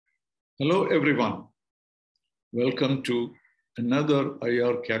Hello, everyone. Welcome to another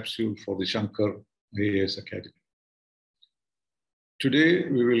IR capsule for the Shankar IAS Academy. Today,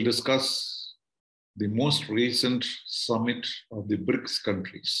 we will discuss the most recent summit of the BRICS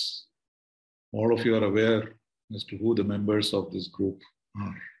countries. All of you are aware as to who the members of this group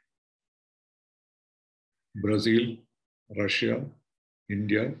are. Brazil, Russia,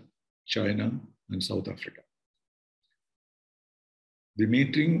 India, China, and South Africa.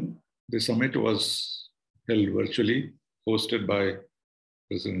 The summit was held virtually, hosted by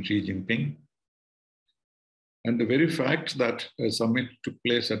President Xi Jinping. And the very fact that a summit took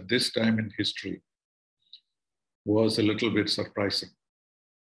place at this time in history was a little bit surprising.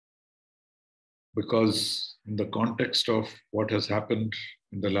 Because in the context of what has happened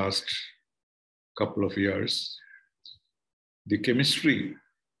in the last couple of years, the chemistry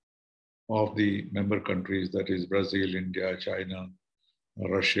of the member countries, that is Brazil, India, China,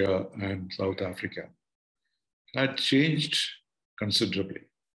 Russia, and South Africa, had changed considerably.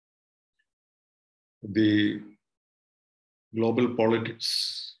 The global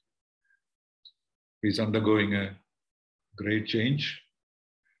politics is undergoing a great change,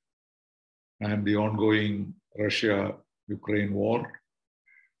 and the ongoing Russia-Ukraine war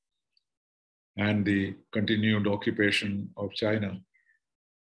and the continued occupation of China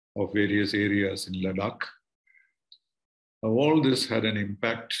of various areas in Ladakh. All this had an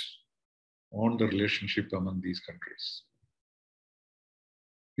impact on the relationship among these countries.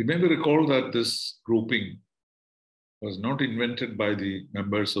 You may recall that this grouping was not invented by the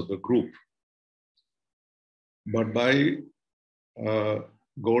members of the group, but by a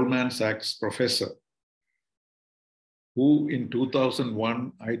Goldman Sachs professor who in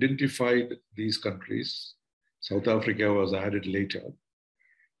 2001 identified these countries. South Africa was added later.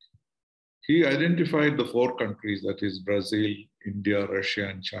 He identified the four countries, that is Brazil, India, Russia,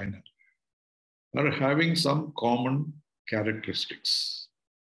 and China, are having some common characteristics,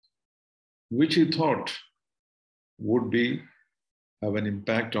 which he thought would have an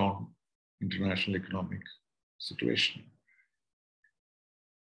impact on international economic situation.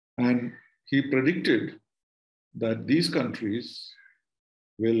 And he predicted that these countries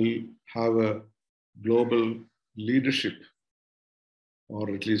will have a global leadership, or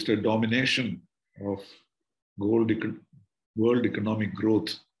at least a domination of world economic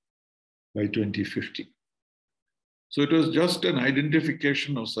growth by 2050. So it was just an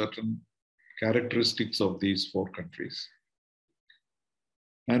identification of certain characteristics of these four countries.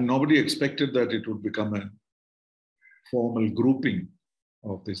 And nobody expected that it would become a formal grouping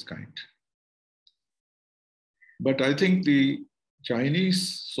of this kind. But I think the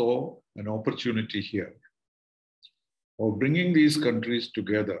Chinese saw an opportunity here of bringing these countries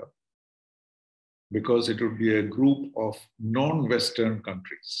together, because it would be a group of non-Western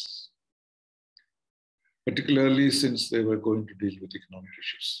countries, particularly since they were going to deal with economic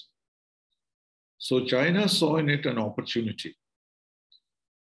issues. So China saw in it an opportunity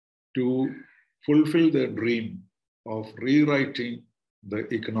to fulfill their dream of rewriting the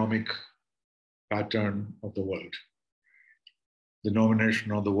economic pattern of the world, the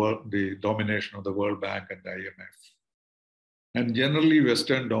domination of the World Bank and the IMF, and generally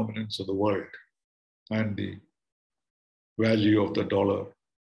Western dominance of the world and the value of the dollar.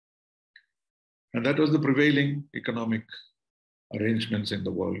 And that was the prevailing economic arrangements in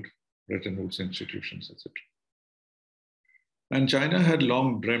the world, Bretton Woods institutions, etc. And China had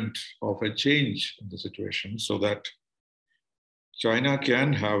long dreamt of a change in the situation so that China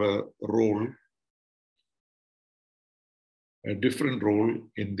can have a role, a different role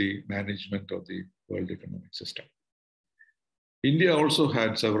in the management of the world economic system. India also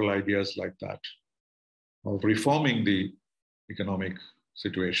had several ideas like that, of reforming the economic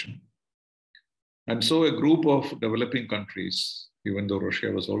situation. And so a group of developing countries, even though Russia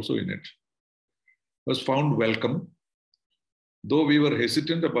was also in it, was found welcome, though we were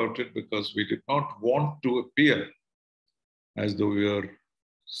hesitant about it because we did not want to appear as though we were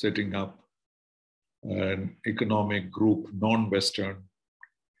setting up an economic group, non-Western,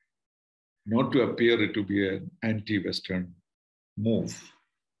 not to appear to be an anti-Western move.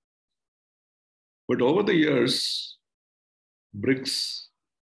 But over the years, BRICS,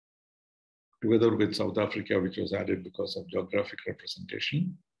 together with South Africa, which was added because of geographic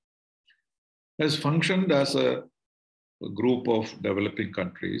representation, has functioned as a group of developing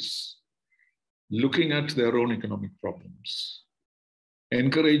countries looking at their own economic problems,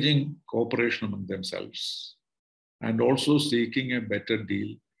 encouraging cooperation among themselves, and also seeking a better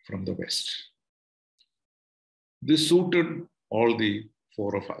deal from the West. This suited all the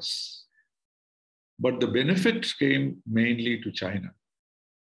four of us. But the benefit came mainly to China,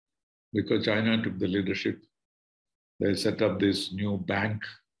 because China took the leadership. They set up this new bank.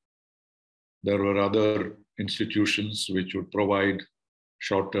 There were other institutions which would provide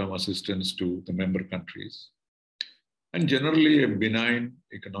short-term assistance to the member countries, and generally a benign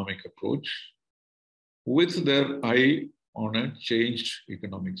economic approach with their eye on a changed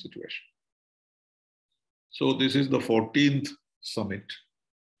economic situation. So this is the 14th summit.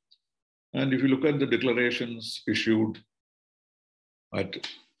 And if you look at the declarations issued at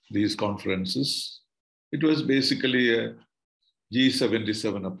these conferences, it was basically a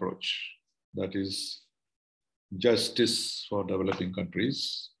G77 approach. That is justice for developing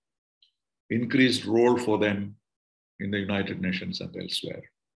countries, increased role for them in the United Nations and elsewhere.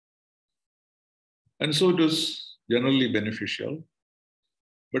 And so it was generally beneficial,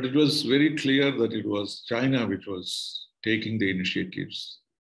 but it was very clear that it was China which was taking the initiatives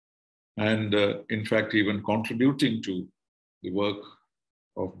and in fact even contributing to the work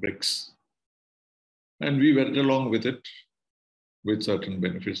of BRICS. And we went along with it with certain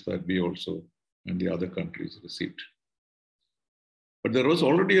benefits that we also and the other countries received. But there was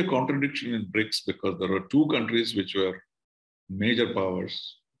already a contradiction in BRICS because there were two countries which were major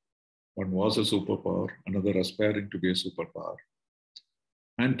powers. One was a superpower, another aspiring to be a superpower.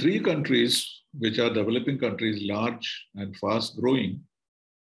 And three countries which are developing countries, large and fast growing,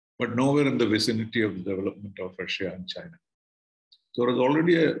 but nowhere in the vicinity of the development of Russia and China. So there was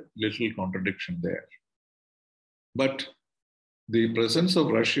already a little contradiction there. But the presence of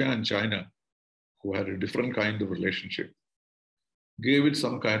Russia and China, who had a different kind of relationship, gave it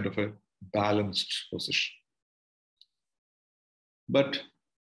some kind of a balanced position. But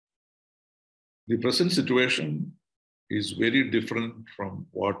the present situation is very different from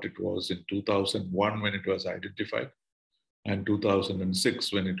what it was in 2001 when it was identified and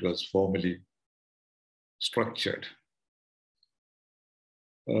 2006 when it was formally structured.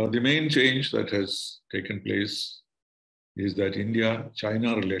 The main change that has taken place is that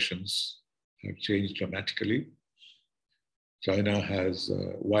India-China relations have changed dramatically. China has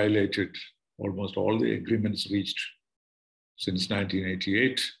violated almost all the agreements reached since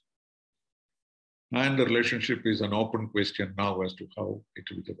 1988. And the relationship is an open question now as to how it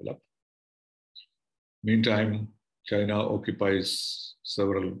will develop. Meantime, China occupies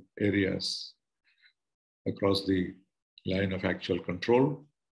several areas across the line of actual control,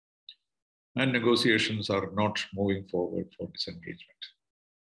 and negotiations are not moving forward for disengagement.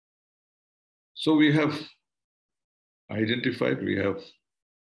 So we have identified, we have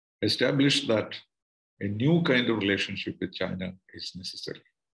established that a new kind of relationship with China is necessary.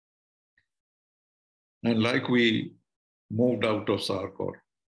 And like we moved out of SAARC, or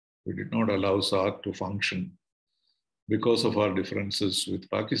we did not allow SAARC to function because of our differences with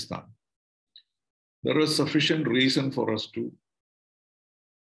Pakistan, there was sufficient reason for us to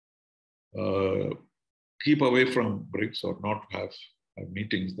keep away from BRICS or not have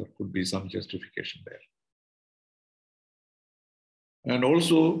meetings. There could be some justification there. And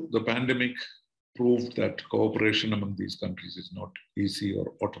also the pandemic proved that cooperation among these countries is not easy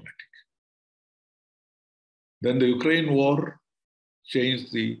or automatic. Then the Ukraine war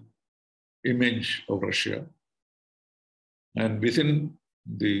changed the image of Russia. And within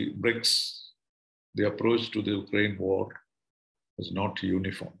the BRICS, the approach to the Ukraine war was not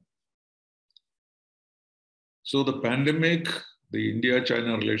uniform. So the pandemic, the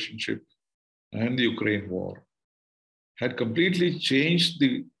India-China relationship, and the Ukraine war had completely changed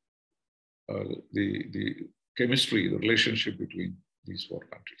the chemistry, the relationship between these five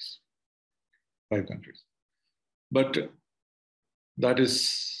countries. But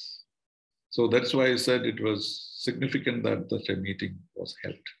so that's why I said it was significant that such a meeting was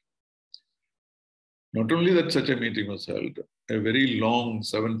held. Not only that such a meeting was held, a very long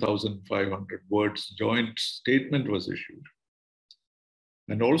 7,500 words joint statement was issued.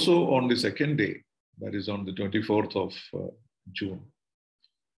 And also on the second day, that is on the 24th of June,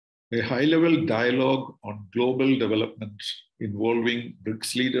 a high-level dialogue on global development involving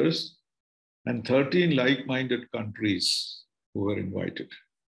BRICS leaders and 13 like-minded countries who were invited.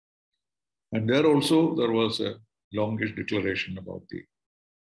 And there also, there was a longish declaration about the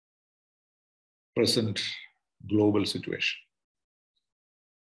present global situation.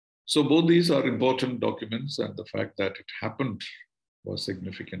 So both these are important documents, and the fact that it happened was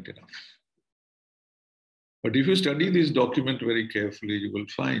significant enough. But if you study this document very carefully, you will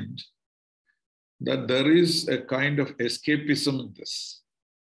find that there is a kind of escapism in this.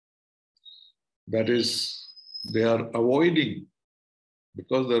 That is, they are avoiding,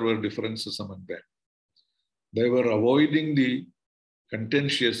 because there were differences among them, they were avoiding the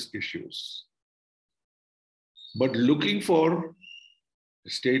contentious issues, but looking for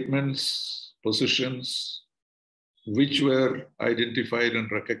statements, positions, which were identified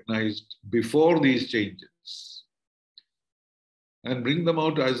and recognized before these changes, and bring them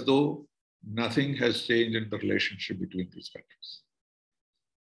out as though nothing has changed in the relationship between these countries.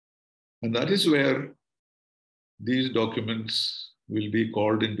 And that is where these documents will be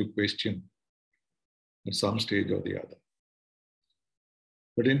called into question at some stage or the other.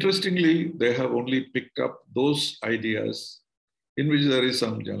 But interestingly, they have only picked up those ideas in which there is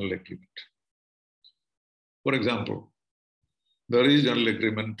some general agreement. For example, there is general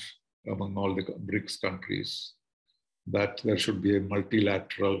agreement among all the BRICS countries that there should be a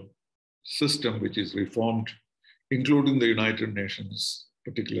multilateral system which is reformed, including the United Nations,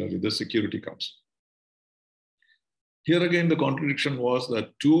 particularly the Security Council. Here again, the contradiction was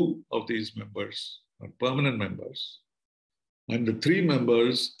that 2 of these members are permanent members, and the 3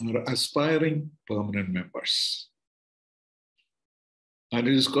 members are aspiring permanent members. And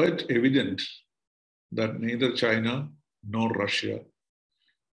it is quite evident that neither China nor Russia,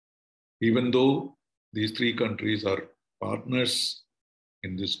 even though these 3 countries are partners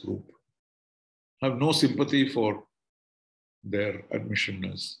in this group, have no sympathy for their admission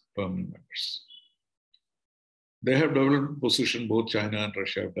as permanent members. They have developed a position, both China and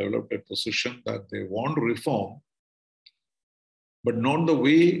Russia have developed a position that they want reform, but not the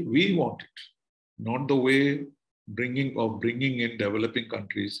way we want it, not the way bringing in developing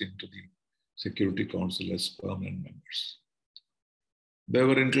countries into the Security Council as permanent members. They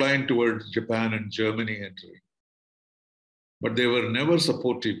were inclined towards Japan and Germany entering, but they were never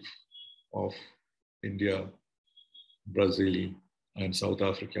supportive of India, Brazil, and South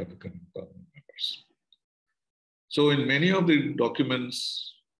Africa becoming permanent members. So in many of the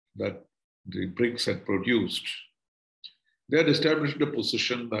documents that the BRICS had produced, they had established a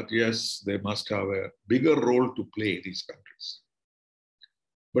position that yes, they must have a bigger role to play, these countries,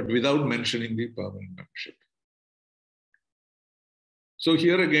 but without mentioning the permanent membership. So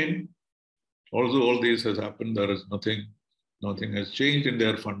here again, although all this has happened, there is nothing has changed in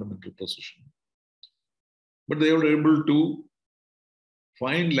their fundamental position. But they were able to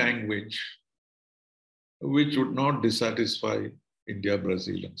find language which would not dissatisfy India,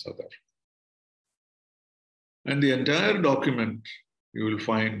 Brazil, and South Africa. And the entire document, you will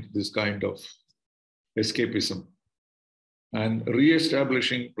find this kind of escapism and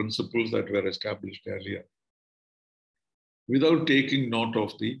re-establishing principles that were established earlier without taking note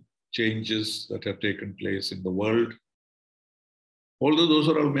of the changes that have taken place in the world, although those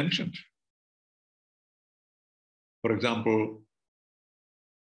are all mentioned. For example,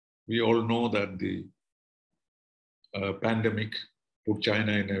 we all know that the pandemic put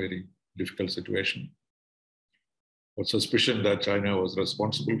China in a very difficult situation, or suspicion that China was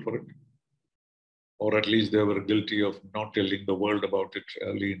responsible for it, or at least they were guilty of not telling the world about it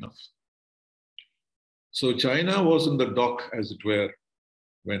early enough. So China was in the dock, as it were,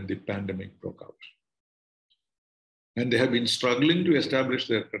 when the pandemic broke out. And they have been struggling to establish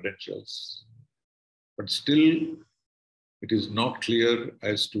their credentials, but still it is not clear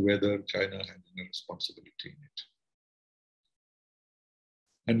as to whether China had any responsibility in it.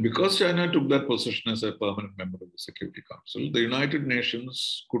 And because China took that position as a permanent member of the Security Council, the United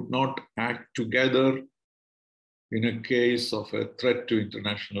Nations could not act together in a case of a threat to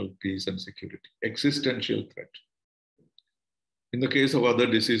international peace and security, existential threat. In the case of other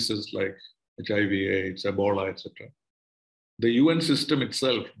diseases like HIV, AIDS, Ebola, etc., the UN system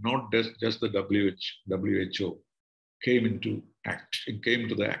itself, not just the WHO, came into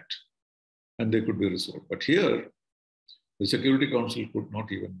the act, and they could be resolved. But here, the Security Council could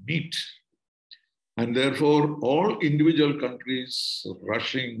not even meet. And therefore, all individual countries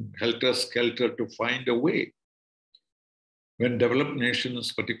rushing helter-skelter to find a way when developed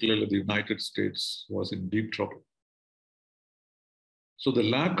nations, particularly the United States, was in deep trouble. So the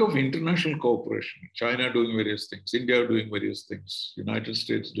lack of international cooperation, China doing various things, India doing various things, United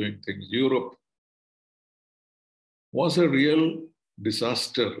States doing things, Europe, was a real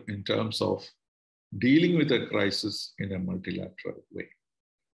disaster in terms of dealing with a crisis in a multilateral way.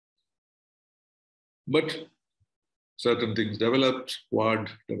 But certain things developed, Quad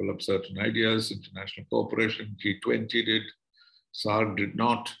developed certain ideas, international cooperation, G20 did, SARC did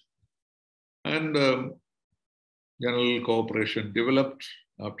not. And general cooperation developed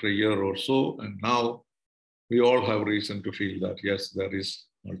after a year or so, and now we all have reason to feel that, yes, there is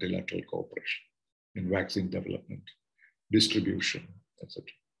multilateral cooperation in vaccine development, distribution, etc.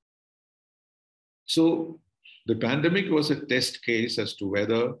 So the pandemic was a test case as to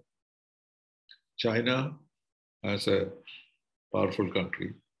whether China, as a powerful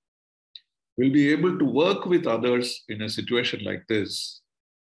country, will be able to work with others in a situation like this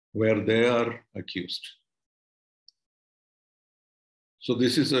where they are accused. So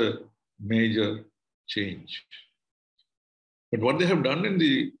this is a major change. But what they have done in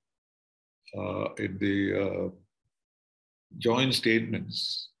the joint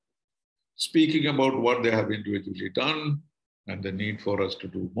statements, speaking about what they have individually done and the need for us to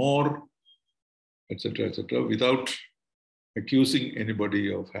do more, etc., without accusing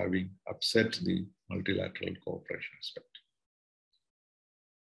anybody of having upset the multilateral cooperation aspect.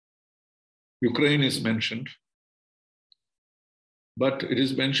 Ukraine is mentioned, but it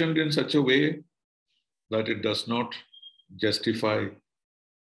is mentioned in such a way that it does not justify,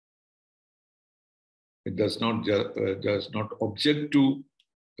 it does not object to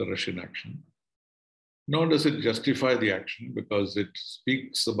the Russian action, nor does it justify the action, because it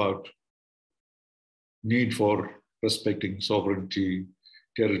speaks about need for respecting sovereignty,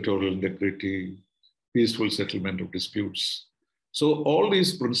 territorial integrity, peaceful settlement of disputes. So all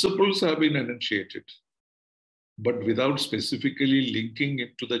these principles have been enunciated, but without specifically linking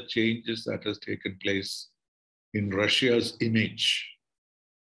it to the changes that has taken place in Russia's image.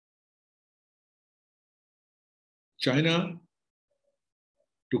 China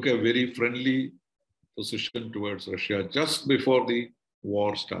took a very friendly position towards Russia just before the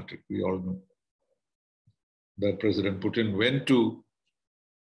war started. We all know that President Putin went to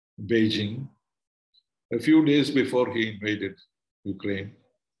Beijing a few days before he invaded Ukraine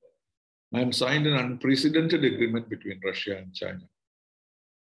and signed an unprecedented agreement between Russia and China,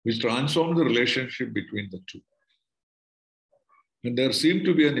 which transformed the relationship between the two. And there seemed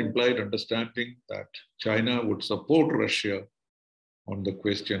to be an implied understanding that China would support Russia on the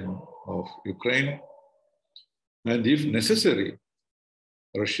question of Ukraine, and if necessary,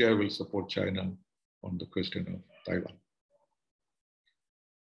 Russia will support China on the question of Taiwan.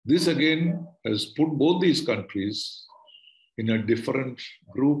 This again has put both these countries in a different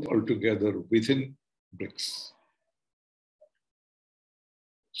group altogether within BRICS.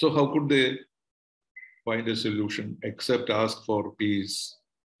 So how could they find a solution except ask for peace,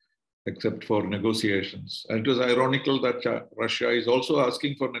 except for negotiations? And it was ironical that Russia is also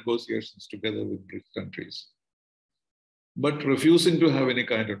asking for negotiations together with BRICS countries, but refusing to have any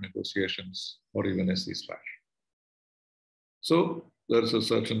kind of negotiations or even a ceasefire. So there's a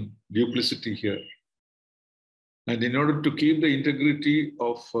certain duplicity here. And in order to keep the integrity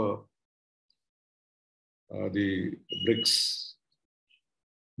of the BRICS,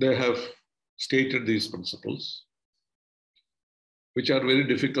 they have stated these principles, which are very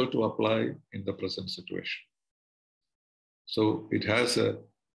difficult to apply in the present situation. So it has a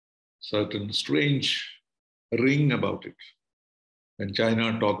certain strange ring about it. When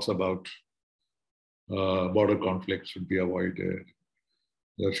China talks about border conflicts should be avoided,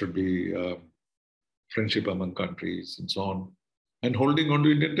 there should be friendship among countries and so on, and holding on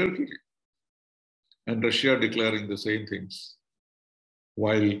to Indian territory. And Russia declaring the same things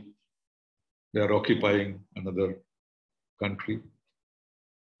while they are occupying another country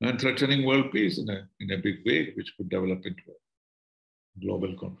and threatening world peace in a big way, which could develop into a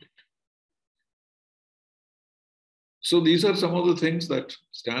global conflict. So these are some of the things that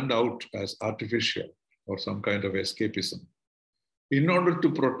stand out as artificial or some kind of escapism in order to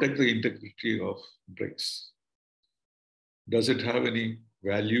protect the integrity of BRICS. Does it have any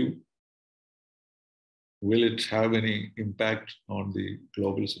value? Will it have any impact on the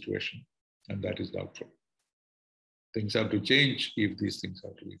global situation? And that is doubtful. Things have to change if these things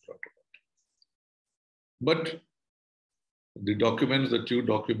have to be brought about. But the documents, the two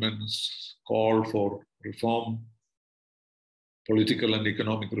documents, call for reform, political and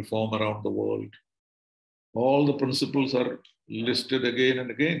economic reform around the world. All the principles are listed again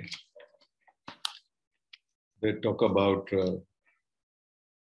and again. They talk about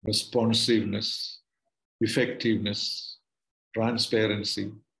responsiveness, effectiveness,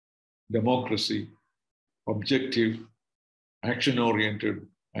 transparency, democracy, objective, action-oriented,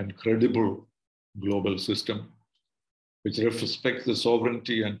 and credible global system, which respects the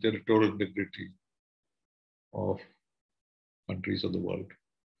sovereignty and territorial integrity of countries of the world.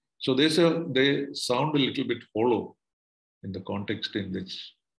 So they sound a little bit hollow in the context in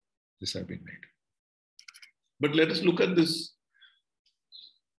which this has been made. But let us look at this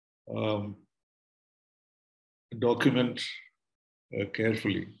document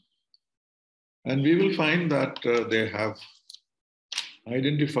carefully. And we will find that they have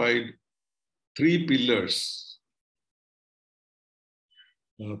identified three pillars: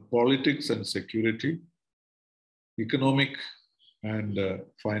 politics and security, economic and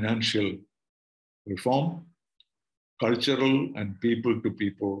financial reform, cultural and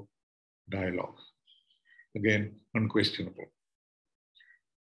people-to-people dialogue. Again, unquestionable.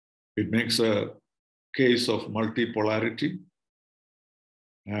 It makes a case of multipolarity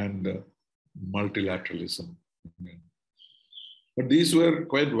and multilateralism. But these were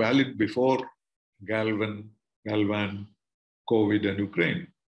quite valid before Galvan, COVID, and Ukraine.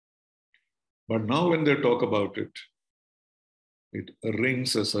 But now when they talk about it, it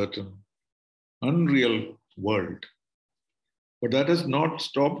rings a certain unreal world. But that has not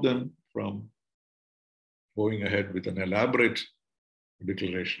stopped them from going ahead with an elaborate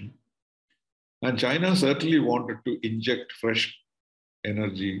declaration. And China certainly wanted to inject fresh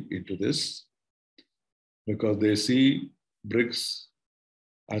energy into this because they see BRICS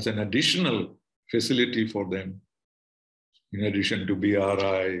as an additional facility for them, in addition to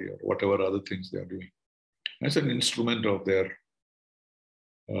BRI or whatever other things they are doing, as an instrument of their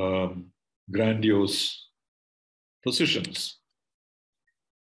grandiose positions.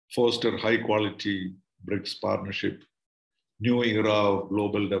 Foster high quality BRICS partnership, new era of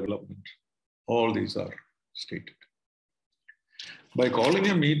global development. All these are stated. By calling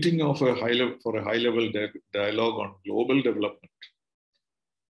a meeting of a high-level dialogue on global development,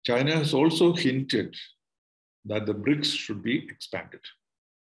 China has also hinted that the BRICS should be expanded.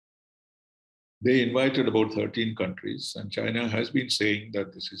 They invited about 13 countries, and China has been saying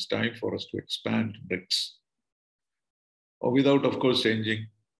that this is time for us to expand BRICS, or without, of course,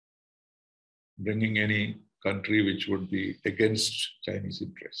 bringing any country which would be against Chinese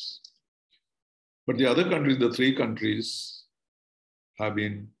interests. But the other countries, the 3 countries, have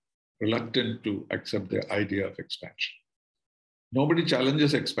been reluctant to accept the idea of expansion. Nobody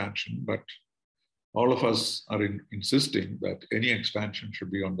challenges expansion, but all of us are insisting that any expansion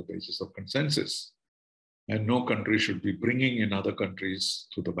should be on the basis of consensus, and no country should be bringing in other countries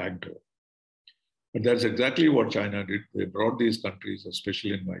through the back door. But that's exactly what China did. They brought these countries as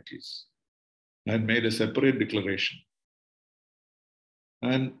special invitees and made a separate declaration.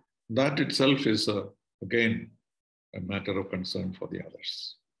 And that itself is, again, a matter of concern for the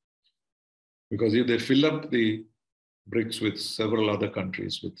others. Because if they fill up the BRICS with several other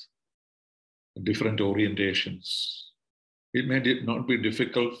countries with different orientations, it may not be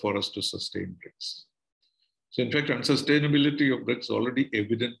difficult for us to sustain BRICS. So in fact, unsustainability of BRICS is already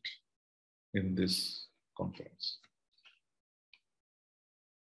evident in this conference.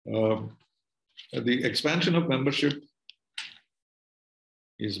 The expansion of membership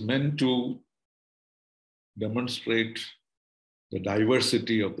is meant to demonstrate the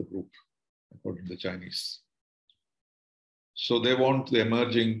diversity of the group, according to the Chinese. So they want the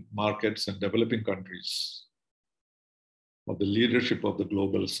emerging markets and developing countries of the leadership of the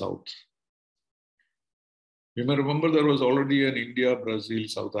global South. You may remember there was already an India, Brazil,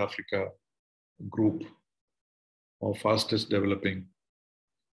 South Africa group of fastest developing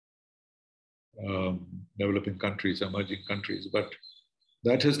countries, emerging countries, but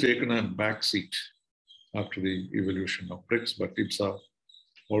that has taken a back seat after the evolution of BRICS, but IPSA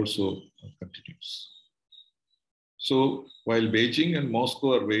also continues. So while Beijing and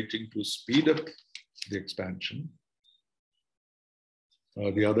Moscow are waiting to speed up the expansion,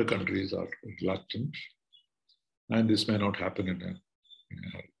 the other countries are reluctant, and this may not happen in a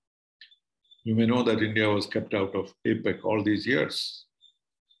hurry. You may know that India was kept out of APEC all these years.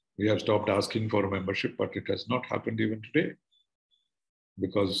 We have stopped asking for a membership, but it has not happened even today,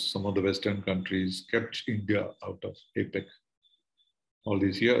 because some of the Western countries kept India out of APEC all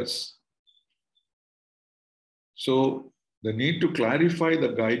these years. So the need to clarify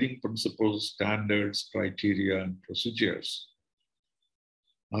the guiding principles, standards, criteria, and procedures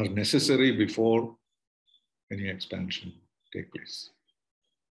are necessary before any expansion take place.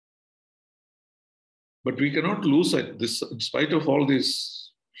 But we cannot lose sight this, in spite of all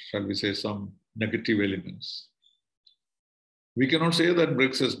these, shall we say, some negative elements. We cannot say that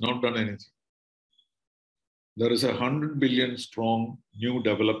BRICS has not done anything. There is a 100 billion strong new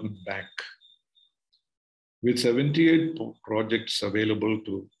development bank with 78 projects available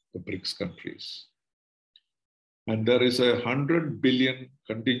to the BRICS countries. And there is a 100 billion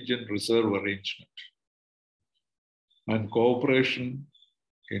contingent reserve arrangement and cooperation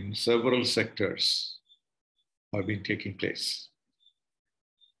in several sectors have been taking place.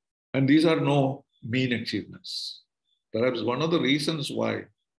 And these are no mean achievements. Perhaps one of the reasons why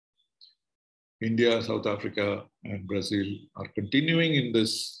India, South Africa, and Brazil are continuing in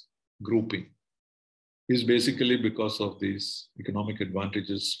this grouping is basically because of these economic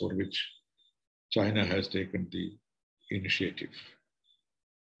advantages for which China has taken the initiative.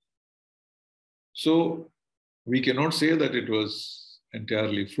 So we cannot say that it was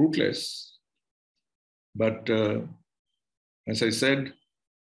entirely fruitless, but as I said,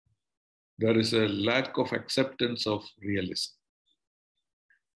 there is a lack of acceptance of realism.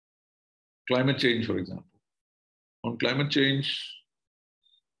 climate change, for example. On climate change,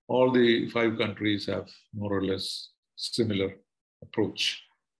 all the 5 countries have more or less similar approach.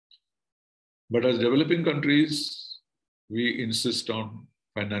 But as developing countries, we insist on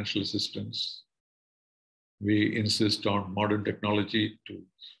financial assistance. We insist on modern technology to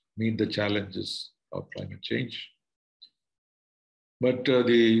meet the challenges of climate change. But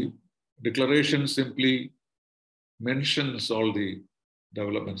the declaration simply mentions all the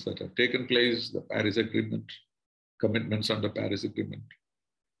developments that have taken place, the Paris Agreement, commitments under Paris Agreement,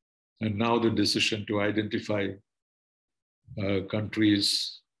 and now the decision to identify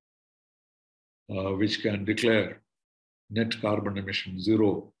countries which can declare net carbon emission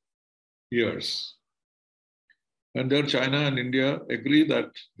 0 years. And there China and India agree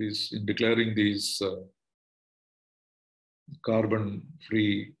that in declaring these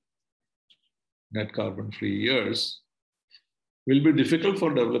net carbon-free years will be difficult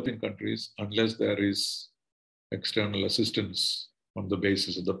for developing countries unless there is external assistance on the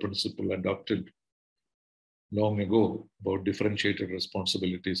basis of the principle adopted long ago about differentiated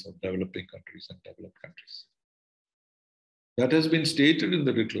responsibilities of developing countries and developed countries. That has been stated in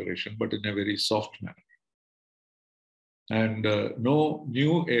the declaration, but in a very soft manner. And no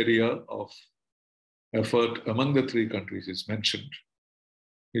new area of effort among the 3 countries is mentioned.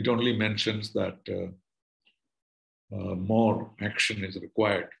 It only mentions that more action is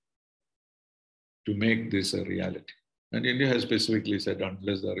required to make this a reality. And India has specifically said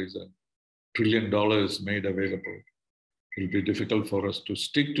unless there is $1 trillion made available, it will be difficult for us to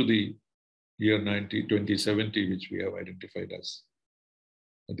stick to the year 2070, which we have identified as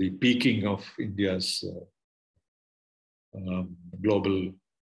the peaking of India's global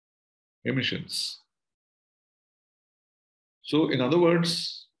emissions. So in other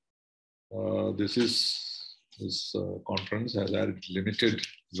words, this conference has had limited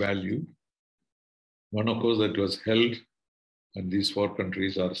value. One, of course, that was held, and these 4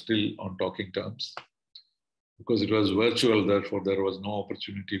 countries are still on talking terms. Because it was virtual, therefore there was no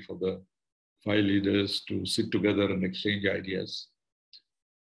opportunity for the 5 leaders to sit together and exchange ideas.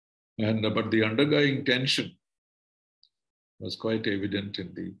 But the underlying tension was quite evident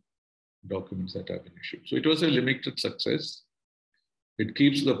in the documents that have been issued. So it was a limited success. It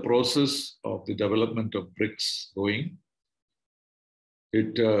keeps the process of the development of BRICS going.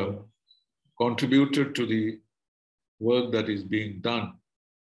 It contributed to the work that is being done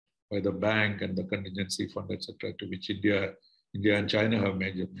by the bank and the contingency fund, etc., to which India and China have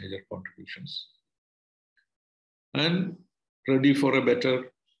major contributions. And ready for a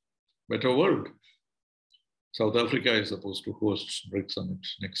better world. South Africa is supposed to host BRICS Summit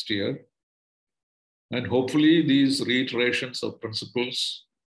next year. And hopefully these reiterations of principles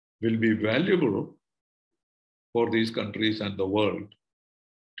will be valuable for these countries and the world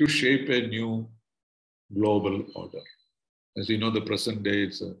to shape a new global order. As you know, the present day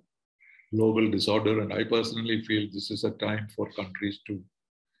is a global disorder, and I personally feel this is a time for countries to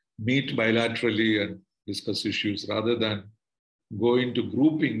meet bilaterally and discuss issues rather than go into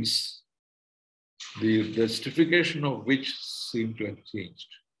groupings, the justification of which seem to have changed.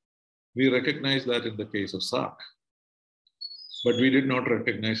 We recognize that in the case of SAARC, but we did not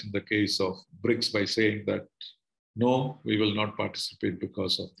recognize in the case of BRICS by saying that, no, we will not participate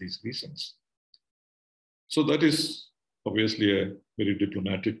because of these reasons. So that is obviously a very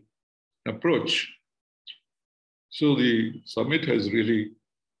diplomatic approach. So the summit has really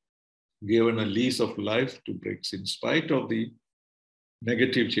given a lease of life to BRICS in spite of the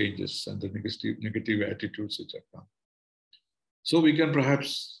negative changes and the negative attitudes which have come. So we can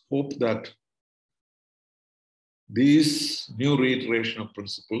perhaps hope that these new reiteration of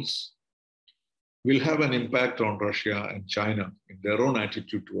principles will have an impact on Russia and China in their own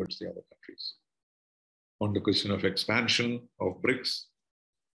attitude towards the other countries, on the question of expansion of BRICS,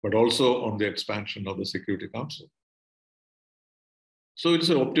 but also on the expansion of the Security Council. So it's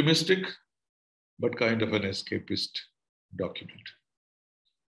an optimistic, but kind of an escapist document.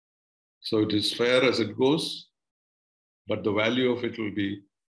 So it is fair as it goes, but the value of it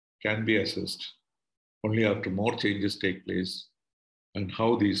can be assessed only after more changes take place and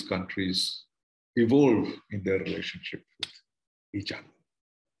how these countries evolve in their relationship with each other.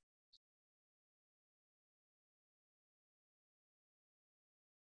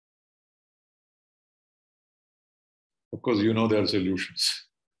 Of course, you know there are solutions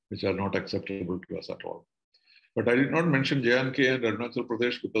which are not acceptable to us at all. But I did not mention J&K and Arunachal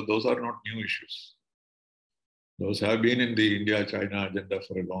Pradesh because those are not new issues. Those have been in the India-China agenda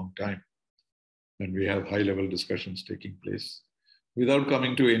for a long time. And we have high-level discussions taking place without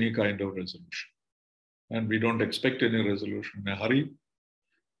coming to any kind of resolution. And we don't expect any resolution in a hurry.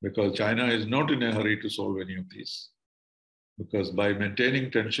 because China is not in a hurry to solve any of these. Because by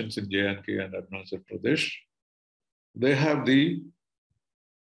maintaining tensions in J&K and Arunachal Pradesh, they have the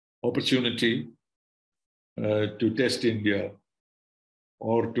opportunity to test India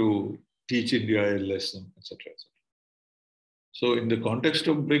or to teach India a lesson, etc. So in the context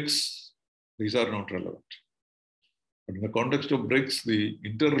of BRICS, these are not relevant. But in the context of BRICS, the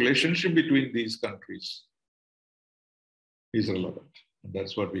interrelationship between these countries is relevant. And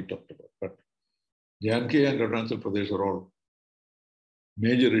that's what we talked about. But J&K and Arunachal Pradesh are all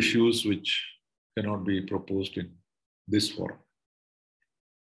major issues which cannot be proposed in this forum.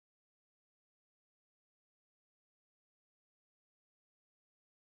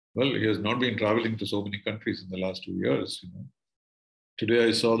 Well, he has not been traveling to so many countries in the last 2 years. Today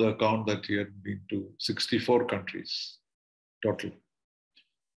I saw the account that he had been to 64 countries total.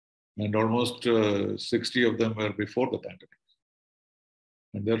 And almost 60 of them were before the pandemic.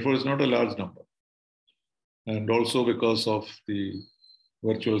 And therefore it's not a large number. And also because of the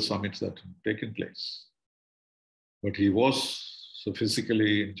virtual summits that have taken place. But he was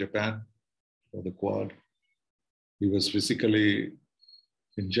physically in Japan for the Quad. He was physically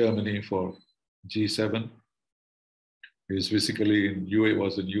in Germany for G7. He was physically in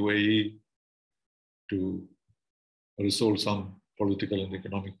UAE to resolve some political and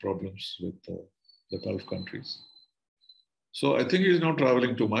economic problems with the Gulf countries. So I think he's not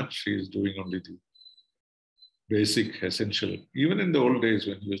traveling too much. He's doing only the basic, essential. Even in the old days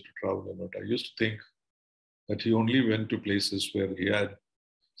when he used to travel a lot, I used to think that he only went to places where he had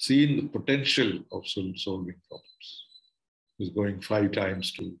seen the potential of solving problems. He's going 5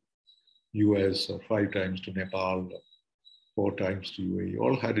 times to US or 5 times to Nepal or 4 times to UAE.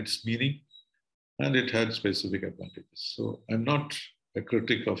 All had its meaning and it had specific advantages. So I'm not a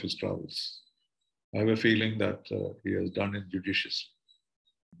critic of his travels. I have a feeling that he has done it judiciously.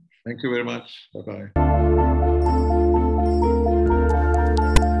 Thank you very much. Bye-bye.